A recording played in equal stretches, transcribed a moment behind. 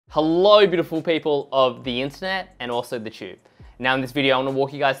Hello beautiful people of the internet and also the tube. Now in this video I want to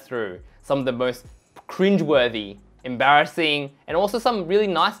walk you guys through some of the most cringeworthy, embarrassing and also some really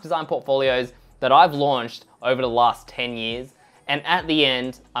nice design portfolios that I've launched over the last 10 years. And at the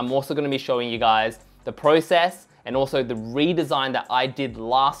end I'm also going to be showing you guys the process and also the redesign that I did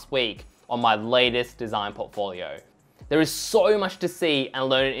last week on my latest design portfolio. There is so much to see and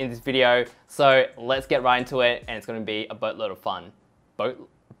learn in this video, so let's get right into it and it's going to be a boatload of fun.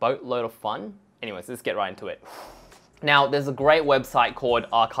 Boatload of fun? Anyways, let's get right into it. Now, there's a great website called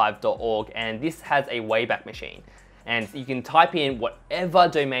archive.org and this has a Wayback Machine. And you can type in whatever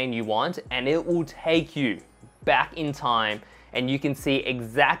domain you want and it will take you back in time and you can see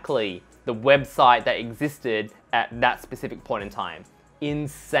exactly the website that existed at that specific point in time.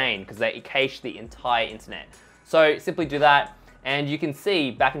 Insane, because they cached the entire internet. So simply do that and you can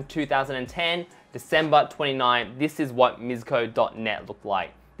see back in 2010, December 29, this is what mizco.net looked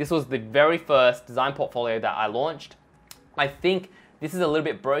like. This was the very first design portfolio that I launched. I think this is a little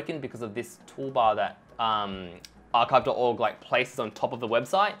bit broken because of this toolbar that archive.org places on top of the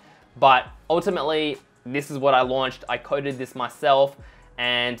website. But ultimately, this is what I launched. I coded this myself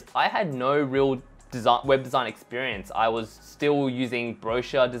and I had no real web design experience. I was still using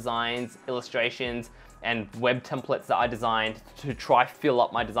brochure designs, illustrations, and web templates that I designed to try fill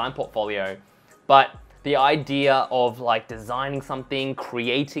up my design portfolio. But the idea of designing something,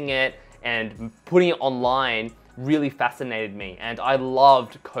 creating it, and putting it online really fascinated me. And I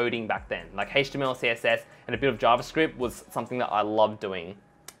loved coding back then. HTML, CSS, and a bit of JavaScript was something that I loved doing.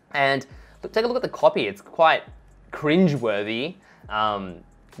 And take a look at the copy. It's quite cringeworthy.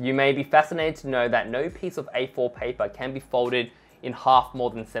 You may be fascinated to know that no piece of A4 paper can be folded in half more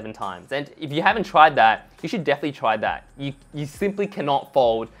than 7 times. And if you haven't tried that, you should definitely try that. You simply cannot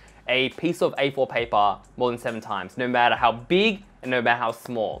fold a piece of A4 paper more than 7 times, no matter how big and no matter how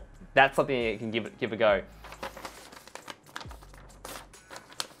small. That's something that you can give a go.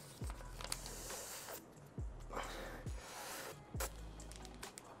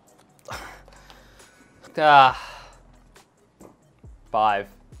 Five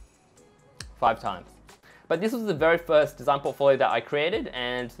times. But this was the very first design portfolio that I created,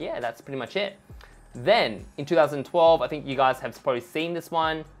 and yeah, that's pretty much it. Then in 2012, I think you guys have probably seen this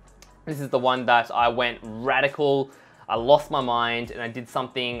one. This is the one that I went radical. I lost my mind and I did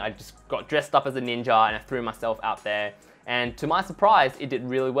something. I just got dressed up as a ninja and I threw myself out there. And to my surprise, it did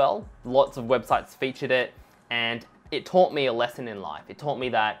really well. Lots of websites featured it and it taught me a lesson in life. It taught me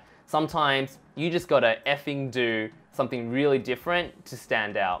that sometimes you just gotta effing do something really different to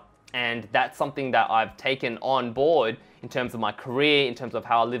stand out. And that's something that I've taken on board in terms of my career, in terms of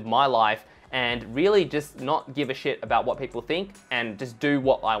how I live my life, and really just not give a shit about what people think and just do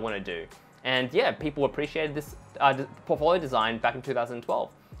what I want to do. And yeah, people appreciated this portfolio design back in 2012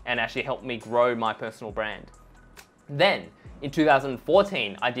 and actually helped me grow my personal brand. Then in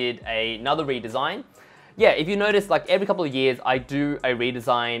 2014, I did another redesign. Yeah, if you notice, every couple of years I do a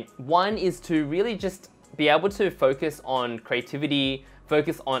redesign. One is to really just be able to focus on creativity,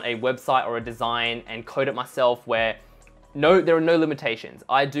 focus on a website or a design and code it myself where there are no limitations.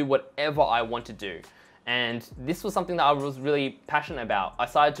 I do whatever I want to do. And this was something that I was really passionate about. I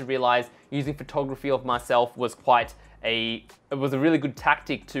started to realize using photography of myself was it was a really good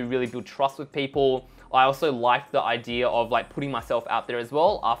tactic to really build trust with people. I also liked the idea of putting myself out there as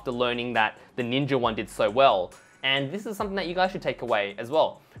well after learning that the Ninja one did so well. And this is something that you guys should take away as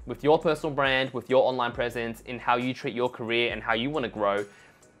well. With your personal brand, with your online presence, in how you treat your career and how you want to grow,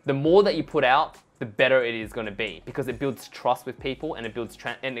 the more that you put out, the better it is going to be because it builds trust with people and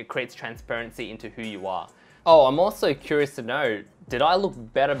it creates transparency into who you are. Oh, I'm also curious to know, did I look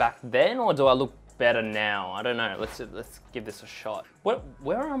better back then or do I look better now? I don't know. Let's give this a shot.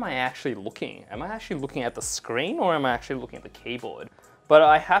 Where am I actually looking? Am I actually looking at the screen or am I actually looking at the keyboard? But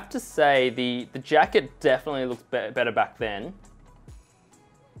I have to say the jacket definitely looks better back then.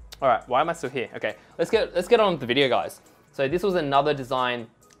 All right, why am I still here? Okay, let's get on with the video, guys. So this was another design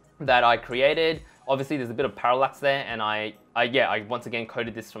that I created. Obviously, there's a bit of parallax there, and I once again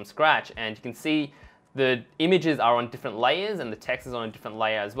coded this from scratch. And you can see the images are on different layers, and the text is on a different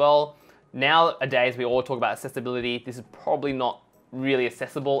layer as well. Nowadays, we all talk about accessibility. This is probably not really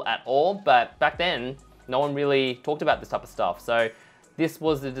accessible at all, but back then, no one really talked about this type of stuff. So this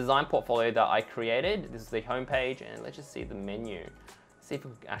was the design portfolio that I created. This is the homepage, and let's just see the menu. See if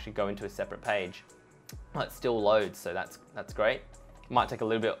we can actually go into a separate page. Oh, it still loads, so that's great. Might take a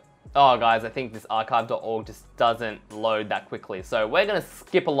little bit. Oh guys, I think this archive.org just doesn't load that quickly. So we're gonna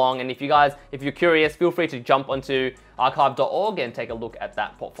skip along, and if you're curious, feel free to jump onto archive.org and take a look at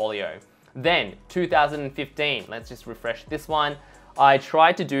that portfolio. Then 2015, let's just refresh this one. I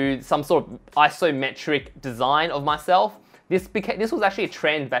tried to do some sort of isometric design of myself. This was actually a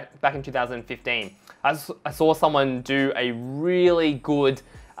trend back in 2015. I saw someone do a really good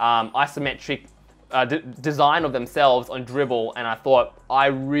isometric design of themselves on Dribbble, and I thought I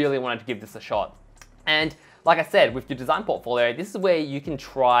really wanted to give this a shot. And like I said, with your design portfolio, this is where you can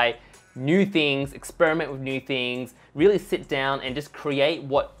try new things, experiment with new things, really sit down and just create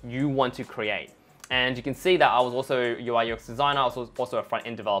what you want to create. And you can see that I was also a UI UX designer, I was also a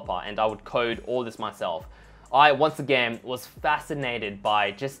front-end developer, and I would code all this myself. I, once again, was fascinated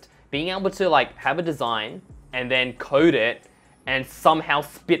by just being able to like have a design and then code it and somehow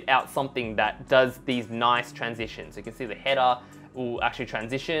spit out something that does these nice transitions. You can see the header will actually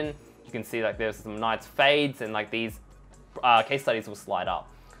transition. You can see like there's some nice fades and like these case studies will slide up.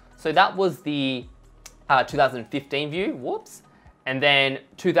 So that was the 2015 view, whoops. And then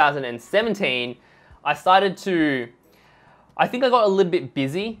 2017, I started to, I think I got a little bit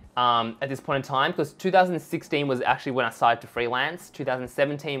busy at this point in time, because 2016 was actually when I started to freelance.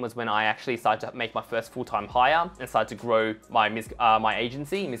 2017 was when I actually started to make my first full-time hire and started to grow my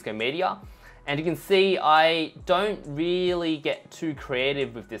agency, Misco Media. And you can see I don't really get too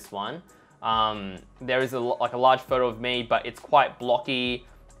creative with this one. There is like a large photo of me, but it's quite blocky.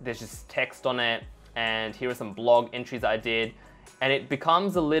 There's just text on it, and here are some blog entries that I did. And it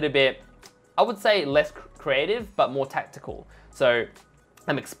becomes a little bit, I would say, less creative, but more tactical. So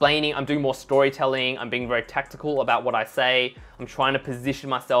I'm explaining, I'm doing more storytelling, I'm being very tactical about what I say. I'm trying to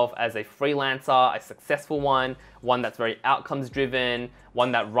position myself as a freelancer, a successful one that's very outcomes driven,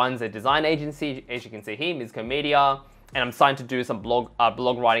 one that runs a design agency, as you can see here, Misco Media. And I'm starting to do some blog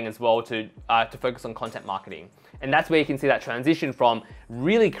writing as well to focus on content marketing. And that's where you can see that transition from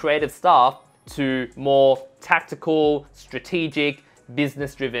really creative stuff to more tactical, strategic,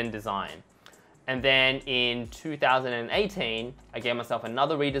 business-driven design. And then in 2018, I gave myself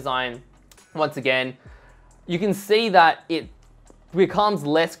another redesign. Once again, you can see that it becomes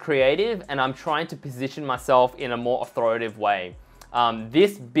less creative, and I'm trying to position myself in a more authoritative way.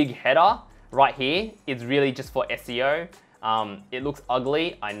 This big header right here is really just for SEO. It looks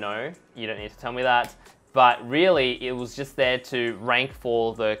ugly, I know, you don't need to tell me that, but really it was just there to rank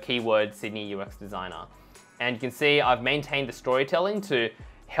for the keyword Sydney UX designer. And you can see I've maintained the storytelling to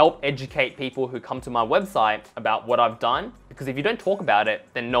help educate people who come to my website about what I've done, because if you don't talk about it,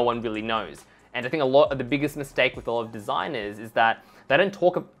 then no one really knows. And I think a lot of the biggest mistake with a lot of designers is that they don't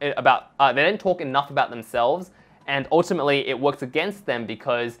talk enough about themselves, and ultimately it works against them,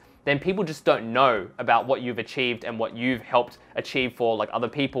 because then people just don't know about what you've achieved and what you've helped achieve for like other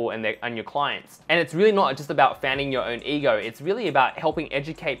people and your clients. And it's really not just about fanning your own ego. It's really about helping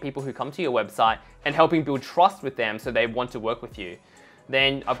educate people who come to your website and helping build trust with them so they want to work with you.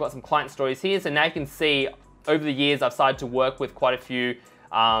 Then I've got some client stories here. So now you can see over the years, I've started to work with quite a few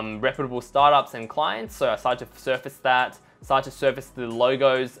reputable startups and clients. So I started to surface that, started to surface the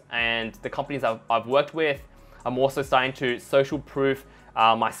logos and the companies I've worked with. I'm also starting to social proof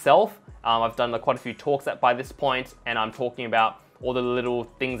myself. I've done quite a few talks by this point, and I'm talking about all the little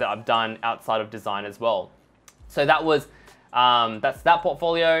things that I've done outside of design as well. So that was, that's that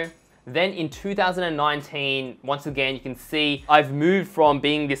portfolio. Then in 2019, once again, you can see I've moved from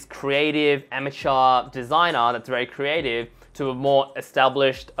being this creative amateur designer that's very creative to a more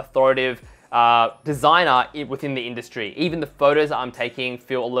established, authoritative designer within the industry. Even the photos that I'm taking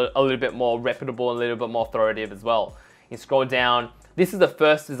feel a little bit more reputable, a little bit more authoritative as well. You scroll down. This is the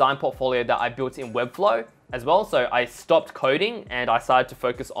first design portfolio that I built in Webflow as well. So I stopped coding and I started to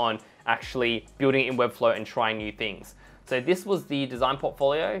focus on actually building in Webflow and trying new things. So this was the design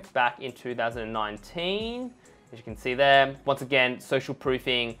portfolio back in 2019, as you can see there. Once again, social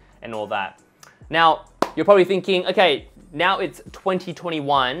proofing and all that. Now, you're probably thinking, okay, now it's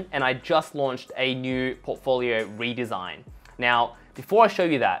 2021 and I just launched a new portfolio redesign. Now, before I show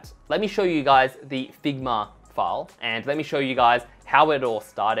you that, let me show you guys the Figma file, and let me show you guys how it all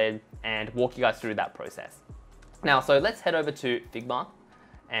started and walk you guys through that process. Now, so let's head over to Figma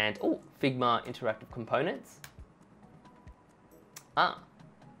and, Figma interactive components.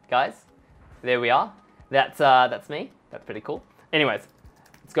 Guys, there we are. That's me. That's pretty cool. Anyways,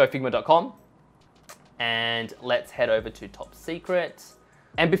 let's go figma.com and let's head over to top secret.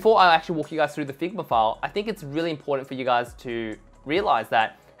 And before I actually walk you guys through the Figma file, I think it's really important for you guys to realize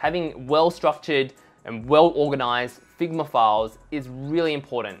that having well-structured and well-organized Figma files is really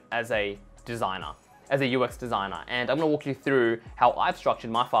important as a designer, as a UX designer. And I'm gonna walk you through how I've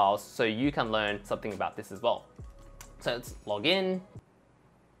structured my files so you can learn something about this as well. So let's log in.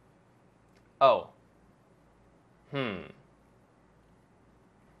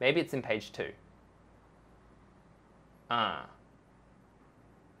 Maybe it's in page 2.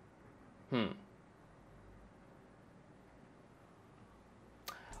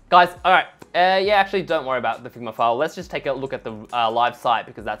 Guys, all right. Yeah, actually, don't worry about the Figma file. Let's just take a look at the live site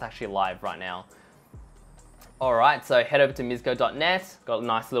because that's actually live right now. All right, so head over to mizco.net. Got a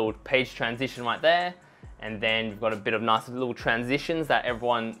nice little page transition right there. And then you've got a bit of nice little transitions that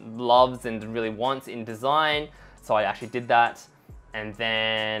everyone loves and really wants in design. So I actually did that. And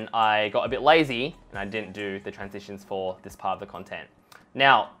then I got a bit lazy and I didn't do the transitions for this part of the content.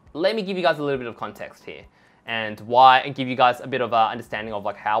 Now, let me give you guys a little bit of context here and give you guys a bit of an understanding of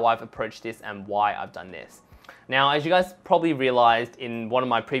like how I've approached this and why I've done this. Now, as you guys probably realized in one of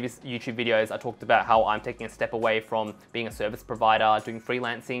my previous YouTube videos, I talked about how I'm taking a step away from being a service provider, doing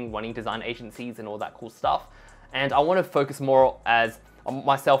freelancing, running design agencies and all that cool stuff. And I want to focus more as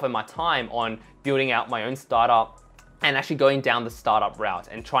myself and my time on building out my own startup and actually going down the startup route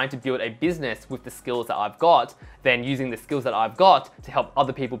and trying to build a business with the skills that I've got, then using the skills that I've got to help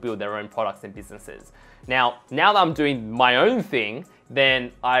other people build their own products and businesses. Now that I'm doing my own thing,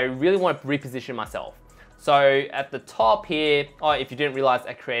 then I really want to reposition myself. So at the top here, if you didn't realize,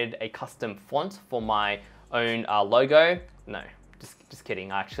 I created a custom font for my own logo. No, just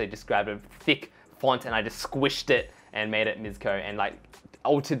kidding. I actually just grabbed a thick font and I just squished it and made it Mizco and like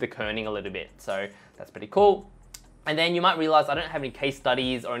altered the kerning a little bit. So that's pretty cool. And then you might realize I don't have any case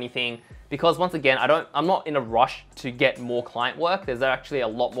studies or anything because once again, I'm not in a rush to get more client work. There's actually a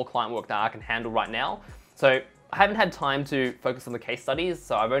lot more client work that I can handle right now. So I haven't had time to focus on the case studies.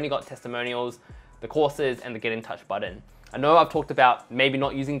 So I've only got testimonials, the courses, and the get in touch button. I know I've talked about maybe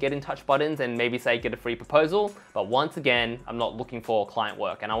not using get in touch buttons and maybe say get a free proposal, but once again, I'm not looking for client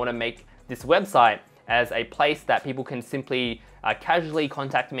work and I want to make this website as a place that people can simply casually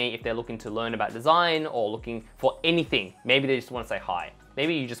contact me if they're looking to learn about design or looking for anything. Maybe they just want to say hi.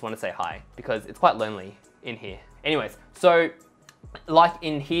 Maybe you just want to say hi because it's quite lonely in here. Anyways, so like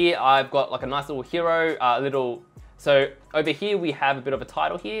in here, I've got like a nice little hero, so over here we have a bit of a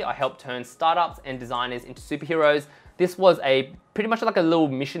title here. I help turn startups and designers into superheroes. This was pretty much like a little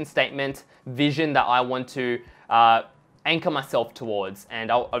mission statement, vision that I want to anchor myself towards.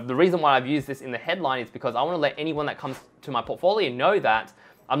 And the reason why I've used this in the headline is because I want to let anyone that comes to my portfolio know that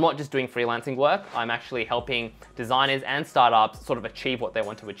I'm not just doing freelancing work. I'm actually helping designers and startups sort of achieve what they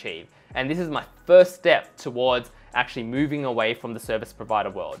want to achieve. And this is my first step towards actually moving away from the service provider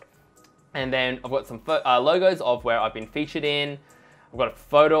world. And then I've got some logos of where I've been featured in. I've got a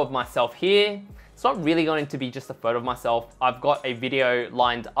photo of myself here. It's not really going to be just a photo of myself. I've got a video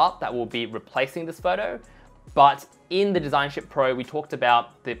lined up that will be replacing this photo. But in the Designship Pro, we talked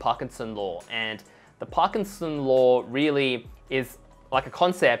about the Parkinson law. And the Parkinson law really is like a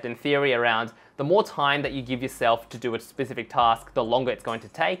concept and theory around the more time that you give yourself to do a specific task, the longer it's going to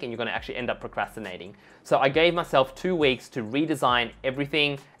take and you're going to actually end up procrastinating. So I gave myself 2 weeks to redesign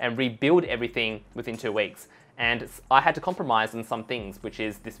everything and rebuild everything within 2 weeks. And I had to compromise on some things, which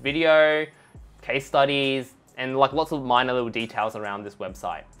is this video, case studies, and like lots of minor little details around this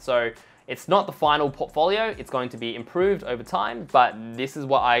website. So it's not the final portfolio, it's going to be improved over time, but this is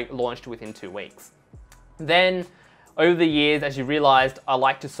what I launched within 2 weeks. Then over the years, as you realized, I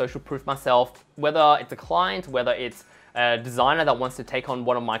like to social proof myself, whether it's a client, whether it's a designer that wants to take on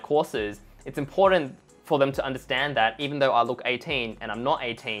one of my courses. It's important for them to understand that even though I look 18 and I'm not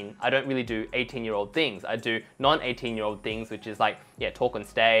 18, I don't really do 18-year-old things. I do non-18-year-old things, which is like, yeah, talk on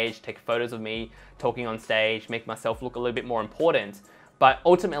stage, take photos of me talking on stage, make myself look a little bit more important. But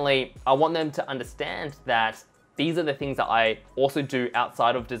ultimately, I want them to understand that these are the things that I also do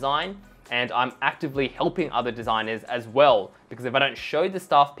outside of design, and I'm actively helping other designers as well. Because if I don't show this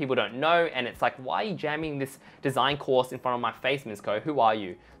stuff, people don't know, and it's like, why are you jamming this design course in front of my face, Mizco? Who are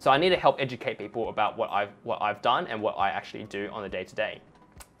you? So I need to help educate people about what I've done and what I actually do on the day-to-day.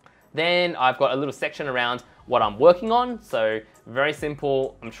 Then I've got a little section around what I'm working on. So very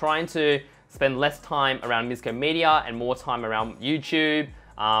simple. I'm trying to spend less time around Mizco Media and more time around YouTube,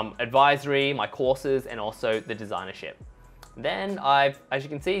 advisory, my courses, and also the designership. Then as you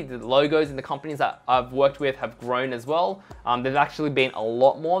can see, the logos in the companies that I've worked with have grown as well. There's actually been a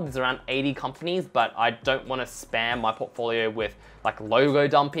lot more. There's around 80 companies, but I don't want to spam my portfolio with like logo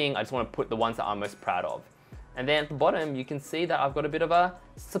dumping. I just want to put the ones that I'm most proud of. And then at the bottom, you can see that I've got a bit of a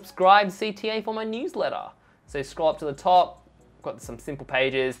subscribe CTA for my newsletter. So scroll up to the top, got some simple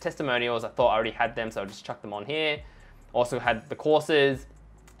pages, testimonials. I thought I already had them, so I'll just chuck them on here. Also had the courses.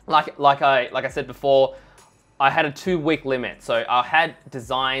 Like I said before, I had a 2-week limit. So I had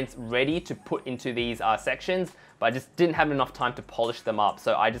designs ready to put into these sections, but I just didn't have enough time to polish them up.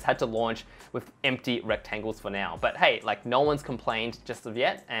 So I just had to launch with empty rectangles for now. But hey, like no one's complained just of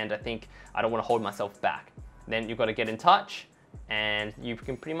yet, and I think I don't want to hold myself back. Then you've got to get in touch. and you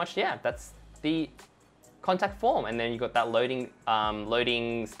can pretty much, yeah, that's the contact form. And then you got that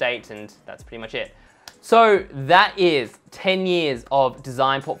loading state, and that's pretty much it. So that is 10 years of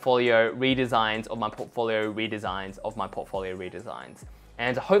design portfolio redesigns of my portfolio redesigns of my portfolio redesigns.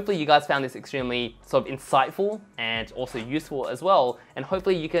 And hopefully you guys found this extremely sort of insightful and also useful as well. And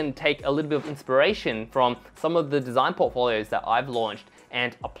hopefully you can take a little bit of inspiration from some of the design portfolios that I've launched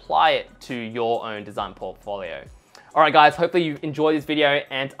and apply it to your own design portfolio. All right, guys, hopefully you enjoyed this video,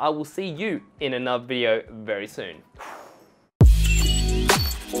 and I will see you in another video very soon.